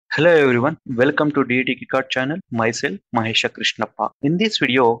Hello everyone, welcome to DET Kickart channel. Myself Mahesha Krishnappa. In this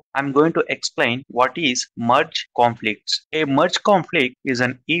video, I'm going to explain what is merge conflicts. A merge conflict is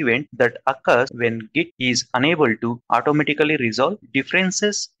an event that occurs when Git is unable to automatically resolve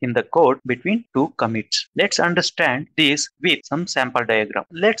differences in the code between two commits. Let's understand this with some sample diagram.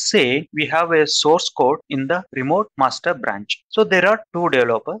 Let's say we have a source code in the remote master branch. So there are two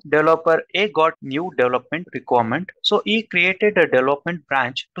developers. Developer A got new development requirement. So he created a development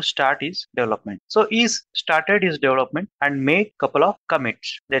branch to start his development. So he started his development and made couple of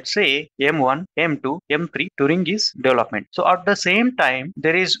commits. Let's say M1, M2, M3 during his development. So at the same time,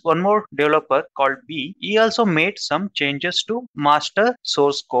 there is one more developer called B. He also made some changes to master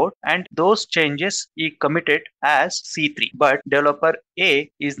source code, and those changes he committed as C3. But developer A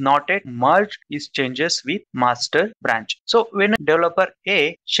is not yet merged his changes with master branch. So when developer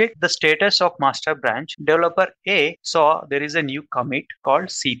A checked the status of master branch, developer A saw there is a new commit called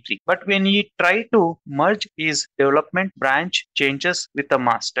C3. But when he tried to merge his development branch changes with the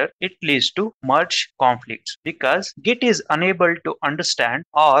master, it leads to merge conflicts because Git is unable to understand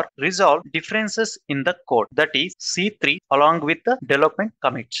or resolve differences in the code, that is C3 along with the development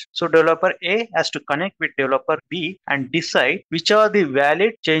commits. So developer A has to connect with developer B and decide which are the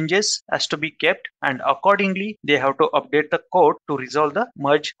valid changes has to be kept, and accordingly they have to update the code to resolve the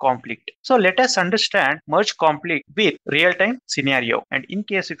merge conflict. So let us understand merge conflict with real-time scenario. And in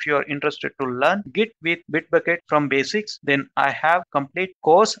case if you are interested to learn Git with Bitbucket from basics, then I have complete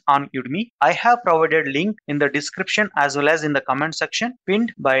course on Udemy. I have provided link in the description as well as in the comment section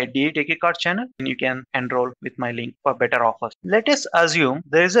pinned by DET Kickart channel, and you can enroll with my link for better offers. Let us assume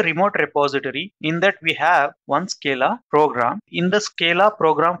there is a remote repository in that we have one Scala program. In the Scala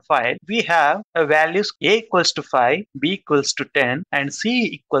program file, we have a values A equals to 5, B equals to 10, and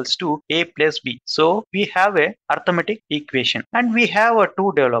C equals to A plus B. So we have a arithmetic equation, and we have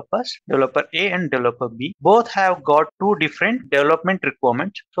two developers, developer A and developer B. Both have got two different development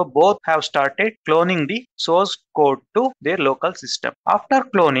requirements. So both have started cloning the source code to their local system. After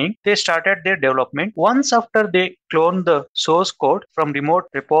cloning, they started their development. Once after they clone the source code from remote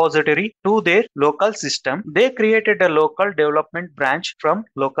repository to their local system, they created a local development branch from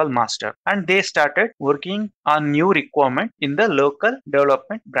local master, and they started working on new requirement in the local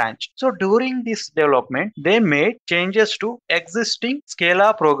development branch. So during this development, they made changes to existing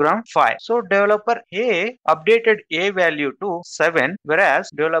Scala program file. So developer A updated A value to 7, whereas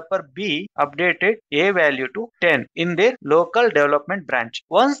developer B updated A value to 10 in their local development branch.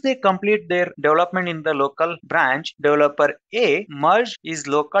 Once they complete their development in the local branch, developer A merged his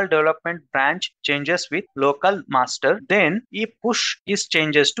local development branch changes with local master. Then he push his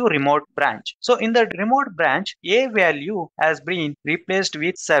changes to remote branch. So in the remote branch, A value has been replaced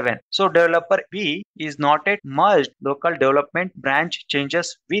with 7. So developer B is not yet merged local development branch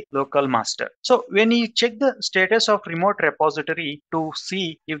changes with local master. So when he check the status of remote repository to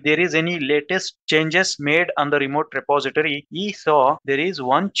see if there is any latest changes made on the remote repository, he saw there is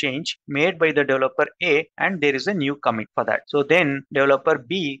one change made by the developer A and there is a new commit for that. So then developer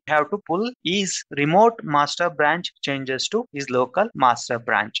B have to pull his remote master branch changes to his local master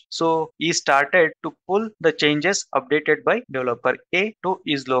branch. So he started to pull the changes updated by developer A to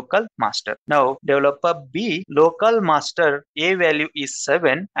his local master. Now developer B local master A value is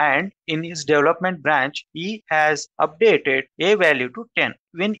 7, and in his development branch he has updated A value to 10.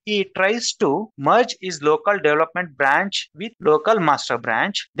 When he tries to merge his local development branch with local master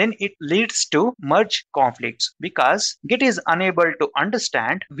branch, then it leads to merge conflicts because Git is unable to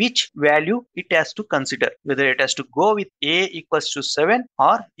understand which value it has to consider, whether it has to go with A equals to 7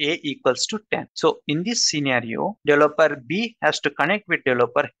 or A equals to 10. So in this scenario, developer B has to connect with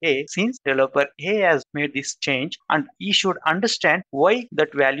developer A, since developer A has made this change, and he should understand why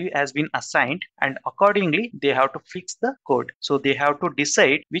that value has been assigned, and accordingly they have to fix the code. So they have to decide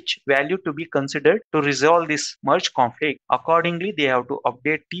which value to be considered to resolve this merge conflict. Accordingly, they have to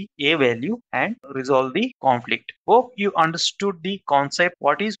update the A value and resolve the conflict. Hope you understood the concept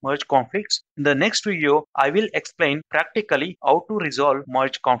what is merge conflicts. In the next video, I will explain practically how to resolve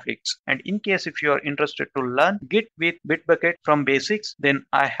merge conflicts. And in case if you are interested to learn Git with Bitbucket from basics, then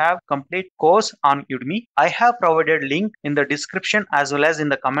I have complete course on Udemy. I have provided link in the description as well as in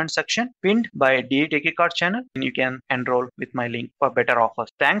the comment section pinned by DET Kickart channel, and you can enroll with my link for better offers.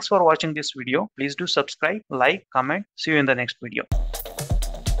 Thanks for watching this video. Please do subscribe, like, comment. See you in the next video.